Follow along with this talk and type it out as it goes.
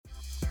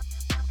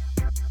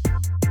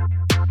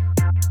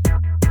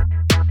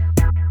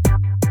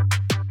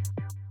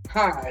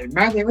Hi,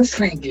 my name is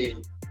Frankie.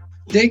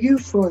 Thank you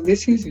for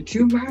listening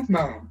to my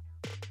mom.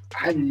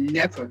 I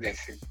never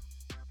listen.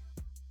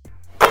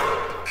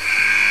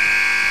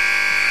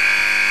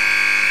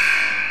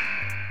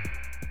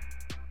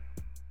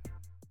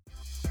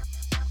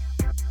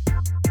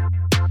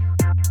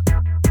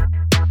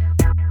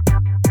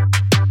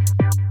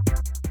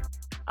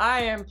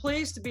 I am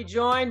pleased to be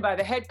joined by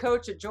the head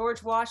coach at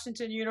George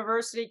Washington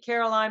University,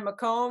 Caroline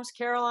McCombs.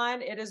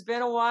 Caroline, it has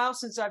been a while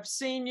since I've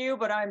seen you,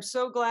 but I'm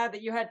so glad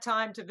that you had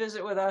time to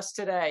visit with us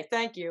today.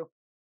 Thank you.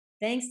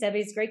 Thanks,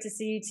 Debbie. It's great to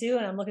see you too,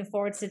 and I'm looking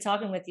forward to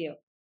talking with you.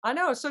 I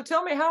know. So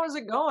tell me, how is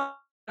it going?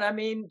 I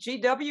mean,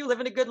 GW,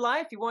 living a good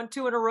life. You won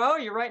two in a row.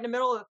 You're right in the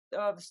middle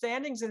of the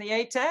standings in the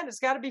A10. It's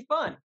got to be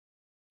fun.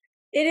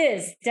 It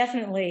is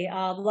definitely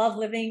love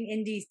living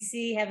in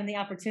DC, having the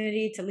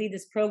opportunity to lead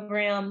this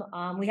program.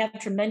 We have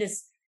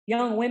tremendous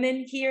young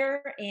women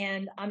here,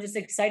 and I'm just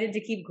excited to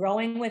keep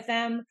growing with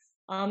them.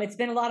 It's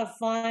been a lot of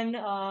fun.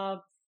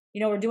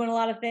 We're doing a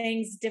lot of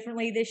things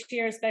differently this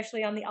year,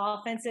 especially on the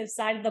offensive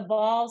side of the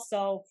ball.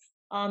 So,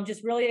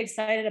 just really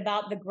excited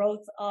about the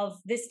growth of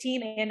this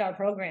team and our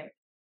program.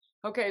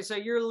 Okay, so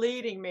you're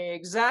leading me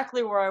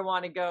exactly where I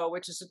want to go,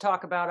 which is to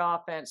talk about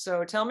offense.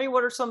 So tell me,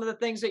 what are some of the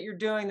things that you're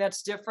doing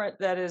that's different,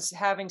 that is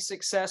having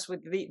success with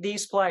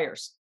these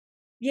players?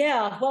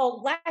 Yeah,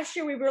 well, last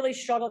year we really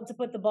struggled to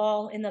put the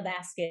ball in the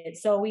basket.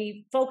 So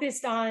we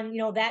focused on,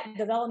 that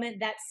development,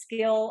 that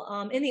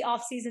skill in the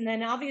off season.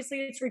 Then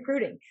obviously it's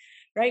recruiting,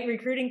 right?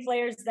 Recruiting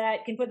players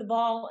that can put the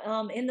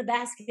ball in the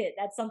basket.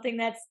 That's something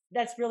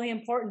that's really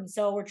important.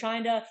 So we're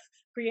trying to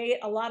create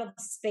a lot of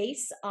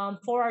space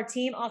for our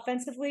team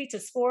offensively to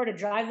score, to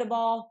drive the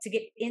ball, to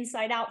get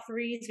inside out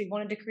threes. We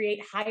wanted to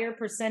create higher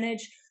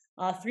percentage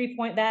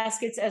 3-point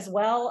baskets as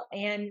well.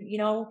 And,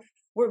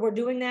 we're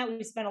doing that.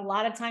 We spent a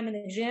lot of time in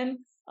the gym.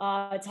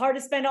 It's hard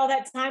to spend all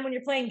that time when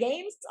you're playing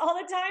games all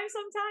the time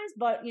sometimes,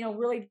 but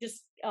really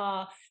just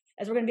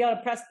as we're going to be able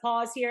to press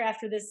pause here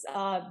after this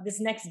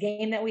next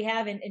game that we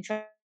have, and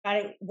try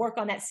to work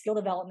on that skill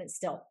development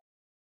still.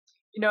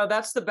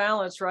 That's the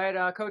balance,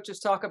 right?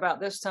 Coaches talk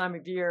about this time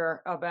of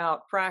year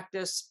about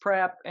practice,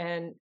 prep,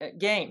 and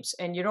games,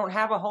 and you don't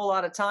have a whole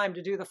lot of time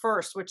to do the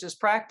first, which is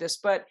practice.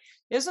 But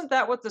isn't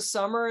that what the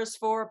summer is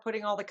for?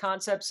 Putting all the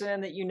concepts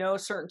in that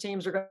certain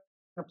teams are going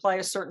to play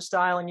a certain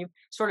style, and you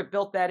sort of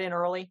built that in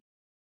early.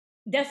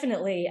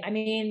 Definitely. I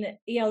mean,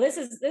 this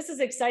is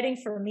exciting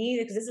for me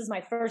because this is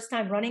my first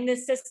time running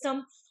this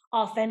system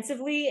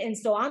offensively, and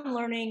so I'm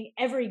learning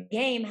every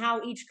game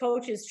how each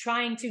coach is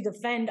trying to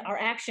defend our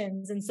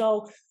actions, and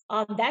so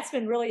that's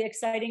been really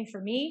exciting for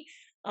me.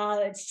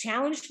 It's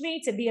challenged me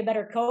to be a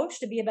better coach,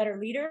 to be a better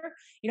leader,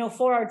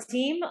 for our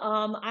team.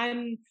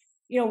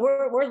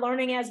 We're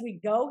learning as we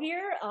go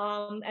here,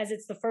 as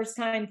it's the first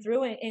time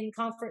through in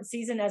conference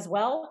season as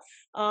well.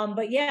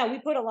 But yeah, we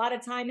put a lot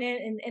of time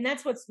in, and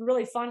that's what's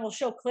really fun. We'll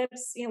show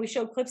clips. We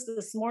showed clips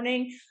this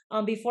morning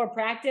before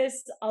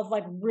practice of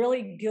like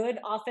really good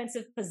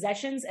offensive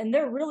possessions, and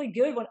they're really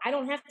good when I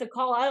don't have to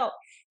call out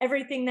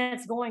everything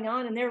that's going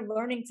on, and they're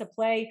learning to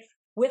play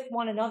with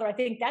one another. I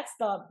think that's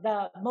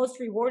the most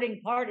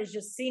rewarding part, is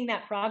just seeing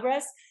that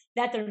progress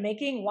that they're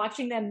making,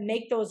 watching them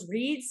make those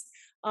reads.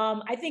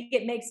 I think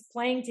it makes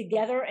playing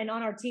together and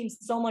on our team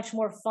so much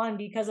more fun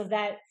because of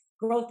that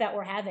growth that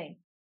we're having.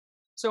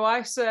 So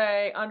I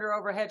say under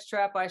overhead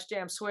strap, ice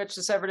jam switch.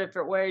 There's several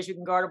different ways you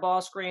can guard a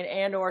ball screen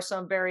and or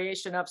some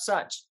variation of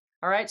such.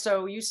 All right.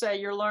 So you say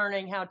you're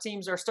learning how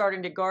teams are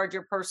starting to guard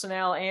your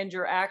personnel and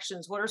your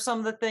actions. What are some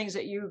of the things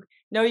that you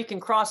know you can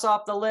cross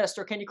off the list,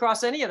 or can you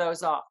cross any of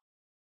those off?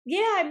 Yeah,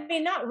 I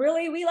mean, not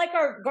really. We like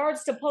our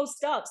guards to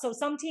post up. So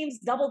some teams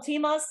double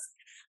team us,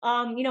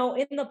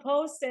 in the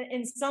post,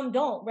 and some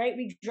don't, right?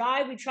 We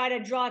drive, we try to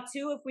draw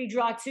two. If we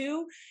draw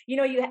two,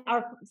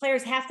 our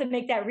players have to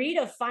make that read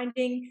of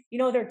finding,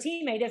 their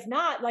teammate. If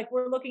not, like,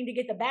 we're looking to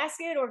get the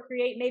basket or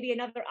create maybe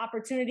another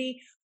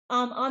opportunity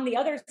on the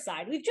other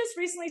side. We've just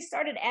recently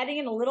started adding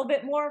in a little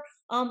bit more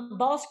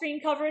ball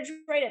screen coverage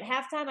right at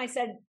halftime. I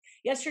said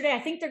yesterday, I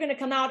think they're going to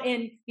come out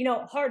and,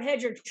 hard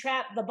hedge or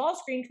trap the ball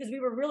screen, because we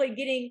were really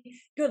getting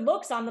good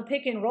looks on the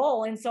pick and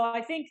roll. And so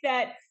I think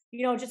that,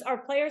 just our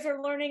players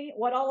are learning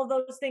what all of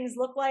those things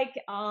look like.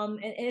 And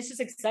it's just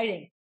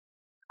exciting.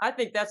 I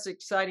think that's the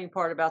exciting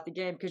part about the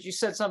game, because you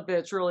said something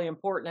that's really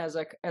important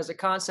as a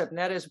concept, and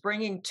that is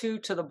bringing two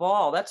to the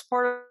ball. That's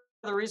part of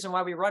the reason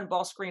why we run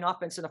ball screen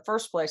offense in the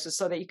first place, is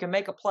so that you can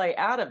make a play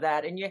out of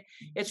that. And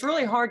it's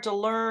really hard to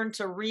learn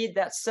to read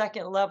that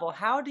second level.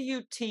 How do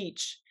you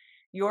teach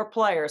your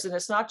players? And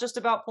it's not just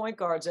about point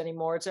guards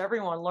anymore. It's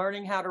everyone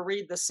learning how to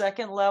read the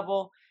second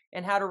level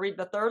and how to read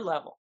the third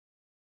level.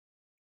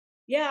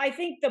 Yeah, I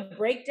think the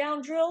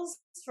breakdown drills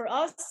for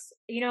us,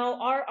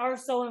 are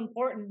so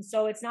important.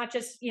 So it's not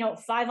just,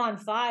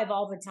 5-on-5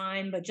 all the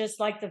time, but just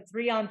like the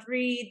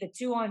 3-on-3, the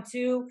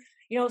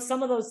 2-on-2,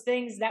 some of those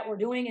things that we're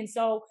doing. And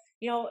so,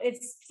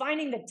 it's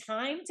finding the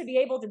time to be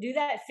able to do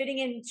that, fitting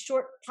in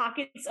short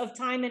pockets of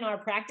time in our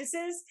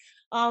practices,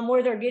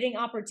 where they're getting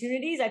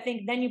opportunities. I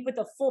think then you put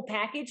the full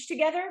package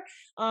together,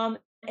 and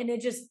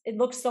it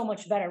looks so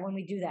much better when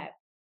we do that.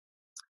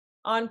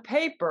 on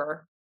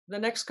paper, the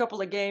next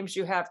couple of games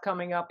you have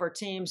coming up are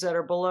teams that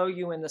are below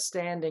you in the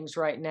standings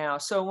right now.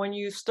 So when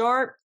you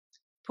start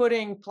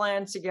putting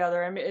plans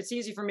together, I mean, it's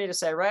easy for me to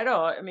say, right?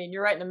 Oh, I mean,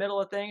 you're right in the middle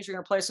of things. You're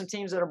going to play some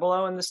teams that are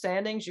below in the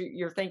standings.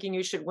 You're thinking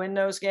you should win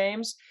those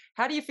games.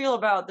 How do you feel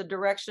about the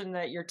direction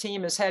that your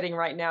team is heading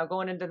right now,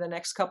 going into the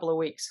next couple of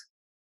weeks?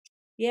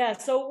 Yeah,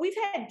 so we've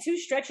had two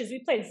stretches.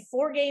 We played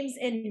 4 games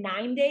in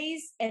 9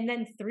 days and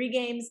then 3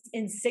 games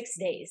in 6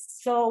 days.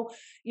 So,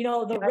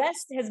 the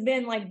rest has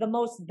been like the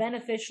most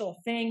beneficial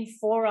thing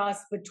for us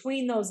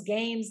between those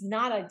games,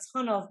 not a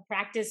ton of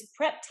practice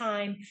prep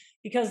time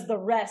because the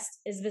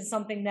rest has been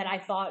something that I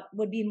thought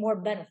would be more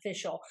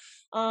beneficial.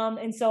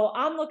 And so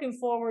I'm looking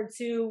forward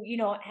to,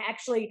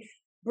 actually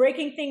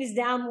breaking things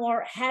down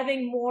more,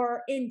 having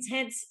more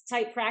intense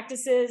type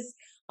practices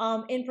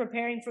in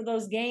preparing for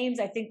those games.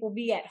 I think we'll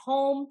be at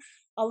home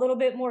a little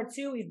bit more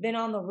too. We've been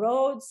on the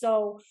road.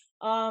 So,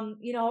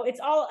 it's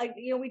all,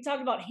 we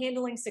talked about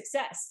handling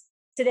success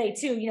today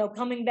too,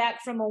 coming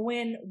back from a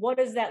win. What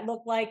does that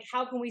look like?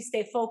 How can we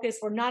stay focused?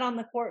 We're not on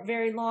the court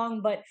very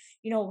long, but,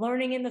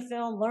 learning in the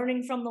film,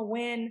 learning from the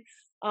win,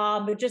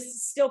 but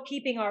just still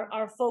keeping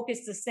our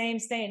focus the same,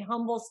 staying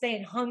humble,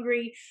 staying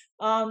hungry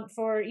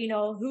for,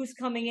 who's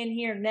coming in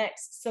here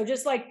next. So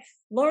just like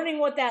learning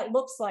what that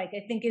looks like,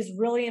 I think is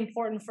really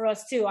important for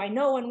us too. I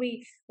know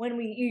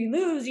when you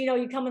lose,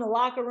 you come in the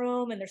locker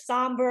room and they're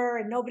somber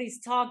and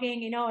nobody's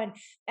talking, and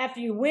after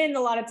you win,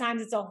 a lot of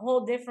times it's a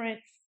whole different,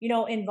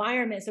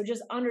 environment. So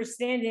just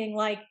understanding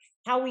like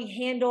how we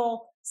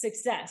handle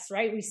success,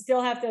 right? We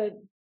still have to,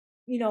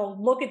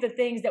 look at the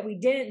things that we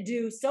didn't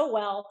do so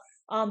well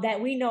that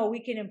we know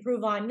we can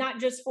improve on, not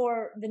just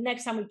for the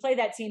next time we play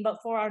that team, but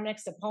for our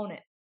next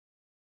opponent.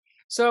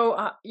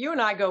 So you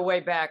and I go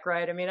way back,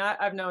 right? I mean,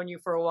 I've known you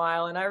for a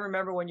while, and I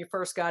remember when you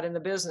first got in the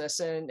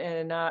business.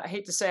 And I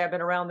hate to say I've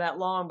been around that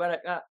long,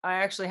 but I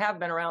actually have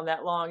been around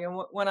that long.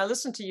 And when I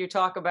listen to you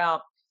talk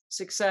about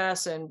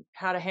success and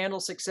how to handle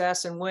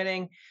success and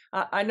winning,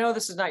 I know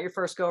this is not your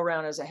first go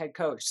around as a head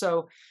coach.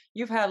 So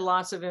you've had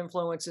lots of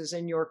influences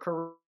in your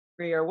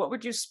career. What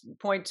would you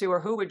point to,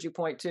 or who would you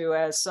point to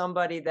as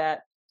somebody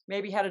that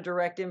maybe had a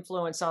direct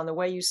influence on the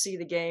way you see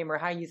the game or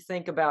how you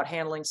think about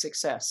handling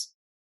success?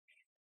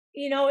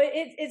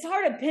 It's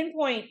hard to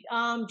pinpoint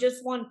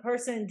just one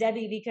person,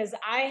 Debbie, because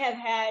I have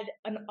had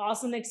an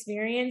awesome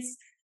experience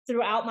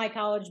throughout my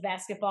college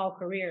basketball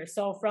career.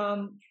 So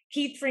from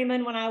Keith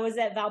Freeman when I was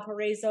at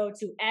Valparaiso,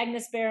 to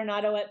Agnes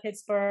Baronato at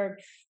Pittsburgh,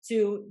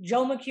 to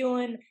Joe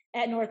McEwen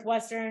at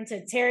Northwestern,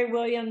 to Terry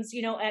Williams,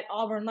 at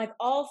Auburn, like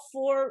all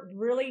 4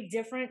 really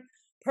different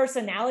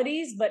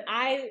personalities, but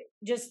I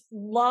just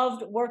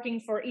loved working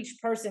for each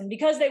person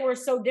because they were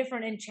so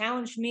different and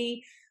challenged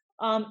me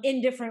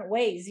in different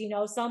ways.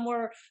 Some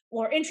were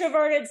more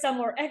introverted, some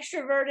were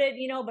extroverted,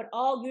 but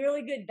all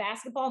really good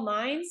basketball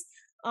minds.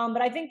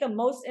 But I think the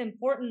most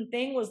important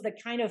thing was the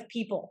kind of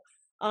people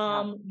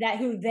that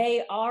who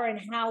they are and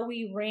how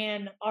we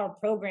ran our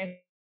program.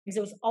 Because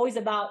it was always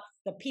about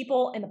the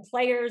people and the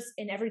players,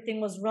 and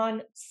everything was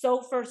run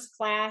so first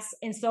class.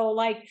 And so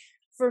like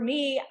for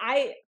me,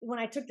 when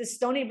I took the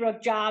Stony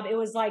Brook job, it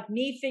was like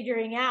me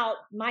figuring out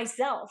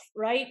myself,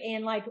 right?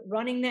 And like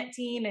running that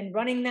team and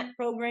running that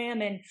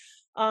program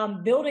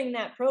and building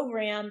that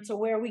program to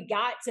where we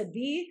got to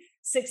be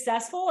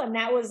successful. And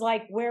that was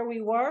like where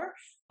we were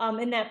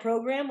in that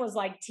program, was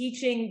like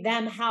teaching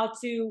them how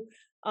to,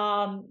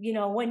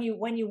 when you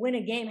win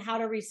a game, how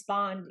to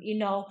respond,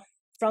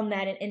 from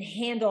that and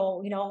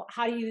handle,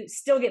 how do you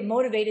still get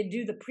motivated,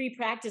 do the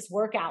pre-practice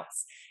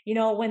workouts,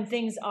 when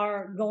things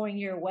are going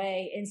your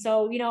way. And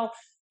so,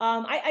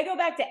 I go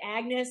back to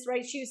Agnes,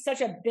 right? She was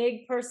such a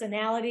big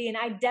personality, and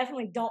I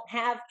definitely don't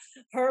have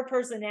her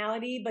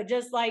personality, but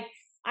just like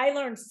I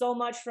learned so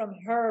much from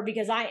her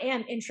because I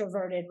am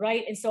introverted,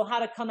 right? And so how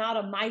to come out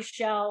of my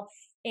shell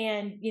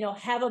and,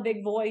 have a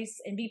big voice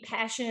and be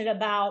passionate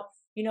about,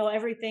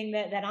 everything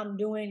that I'm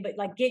doing, but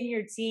like getting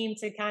your team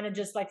to kind of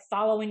just like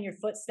follow in your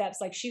footsteps.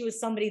 Like she was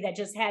somebody that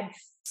just had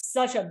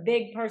such a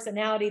big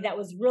personality that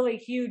was really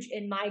huge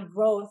in my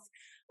growth.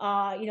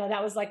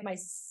 That was like my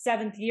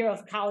 7th year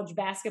of college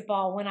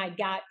basketball when I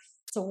got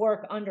to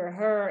work under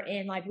her.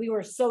 And like, we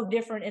were so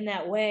different in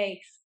that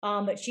way.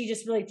 But she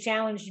just really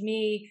challenged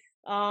me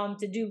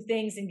to do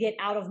things and get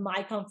out of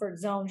my comfort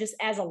zone just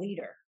as a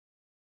leader.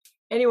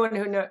 Anyone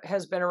who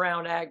has been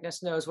around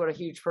Agnes knows what a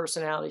huge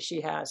personality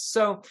she has.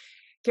 So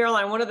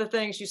Caroline, one of the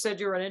things, you said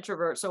you're an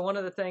introvert. So one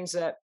of the things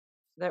that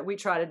we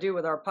try to do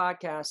with our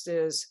podcast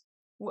is,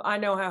 I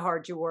know how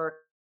hard you work,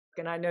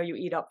 and I know you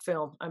eat up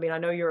film. I mean, I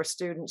know you're a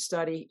student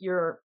study.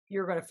 You're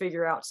going to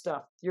figure out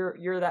stuff.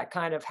 You're that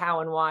kind of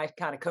how and why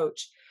kind of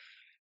coach.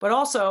 But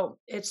also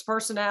it's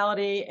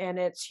personality and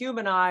it's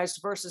humanized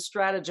versus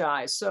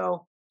strategized.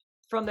 So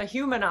from the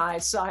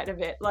humanized side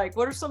of it, like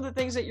what are some of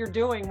the things that you're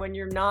doing when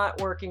you're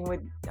not working with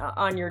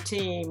on your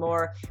team?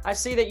 Or I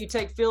see that you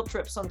take field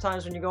trips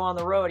sometimes when you go on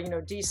the road.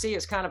 DC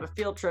is kind of a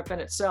field trip in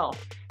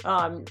itself.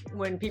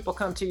 When people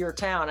come to your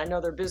town, I know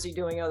they're busy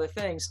doing other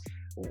things.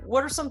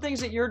 What are some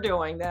things that you're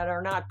doing that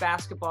are not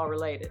basketball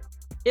related?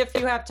 if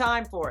you have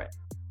time for it.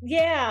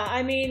 Yeah,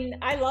 I mean,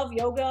 I love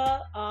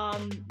yoga,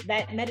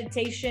 that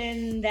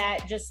meditation,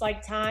 that just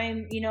like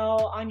time,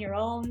 on your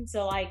own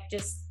to like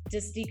just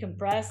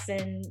decompress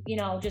and,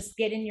 just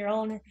get in your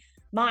own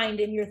mind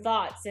and your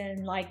thoughts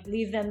and like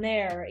leave them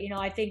there.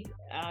 I think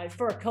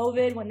for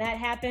COVID, when that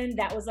happened,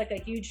 that was like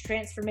a huge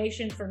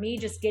transformation for me,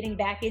 just getting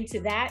back into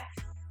that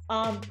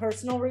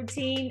personal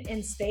routine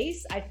in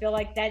space. I feel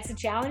like that's a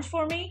challenge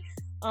for me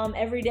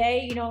every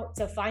day,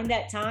 to find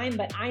that time.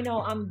 But I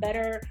know I'm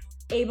better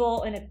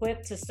able and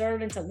equipped to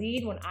serve and to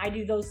lead when I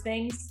do those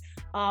things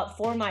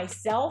for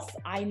myself.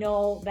 I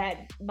know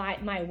that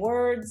my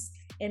words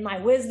and my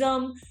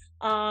wisdom,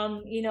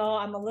 I'm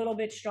a little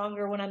bit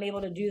stronger when I'm able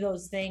to do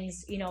those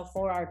things,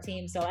 for our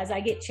team. So as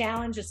I get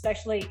challenged,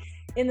 especially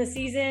in the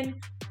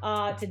season,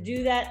 to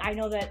do that, I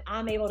know that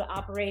I'm able to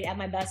operate at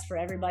my best for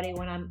everybody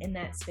when I'm in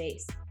that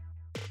space.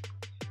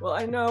 Well,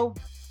 I know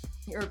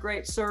you're a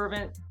great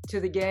servant to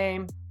the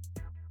game,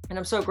 and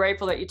I'm so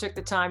grateful that you took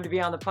the time to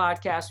be on the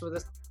podcast with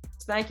us.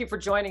 Thank you for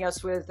joining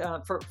us with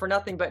for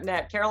Nothing But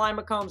Net. Caroline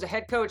McCombs, a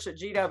head coach at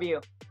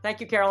GW. Thank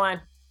you,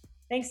 Caroline.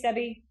 Thanks,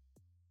 Debbie.